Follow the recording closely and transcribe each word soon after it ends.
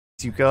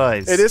You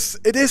guys. It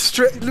is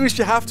strange. Luis,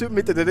 you have to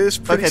admit that it is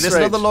pretty there's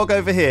strange. another log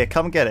over here.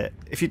 Come and get it.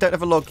 If you don't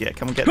have a log yet,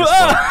 come and get this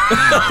one.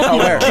 Oh,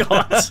 where?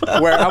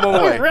 Where? I'm on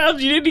my way.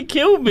 Round, you nearly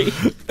killed me.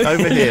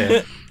 Over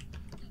here.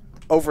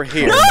 Over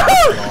here.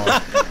 No!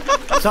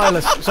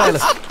 Silas.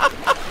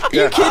 Are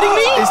you kidding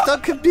me? Is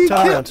Duncan being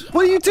killed?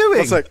 What are you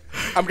doing? It's like,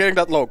 I'm getting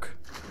that log.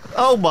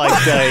 Oh my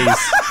days.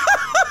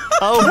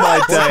 Oh my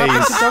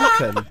days.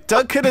 Duncan.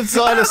 Duncan and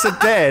Silas are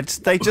dead.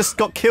 They just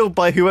got killed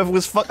by whoever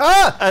was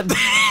and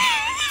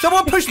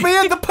Someone pushed me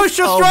in. The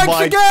pusher oh strikes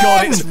my again.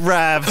 god, it's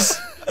Ravs.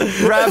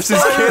 Ravs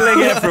is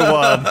killing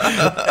everyone.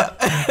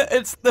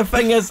 The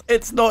thing is,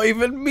 it's not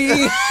even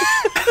me.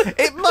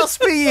 It must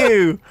be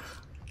you.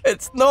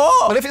 It's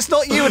not. Well, if it's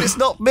not you and it's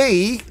not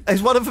me,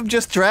 is one of them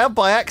just drowned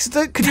by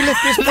accident? Could you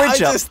lift this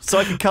bridge up so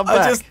I can come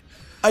back?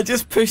 I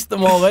just pushed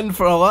them all in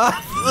for a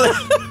laugh.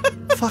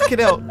 Fucking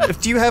hell.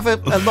 Do you have a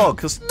log?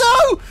 'Cause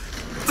no!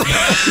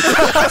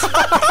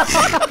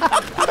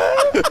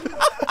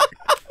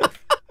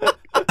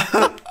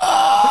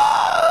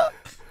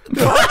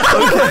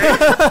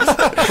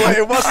 Wait,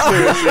 it must do.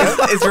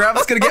 Is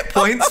Ravs gonna get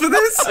points for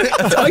this?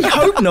 I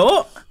hope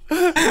not.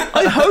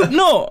 I hope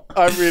not.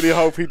 I really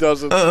hope he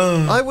doesn't.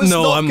 I was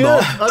No, not I'm good.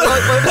 not.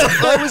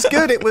 I was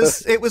good. It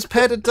was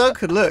Ped and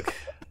Duncan. Look.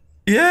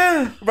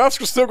 Yeah.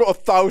 Rav's still got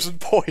 1,000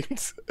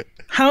 points.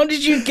 How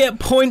did you get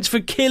points for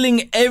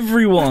killing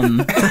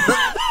everyone?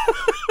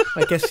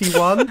 I guess he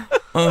won.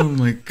 Oh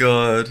my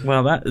god.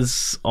 Well, that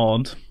is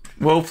odd.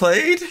 Well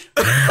played.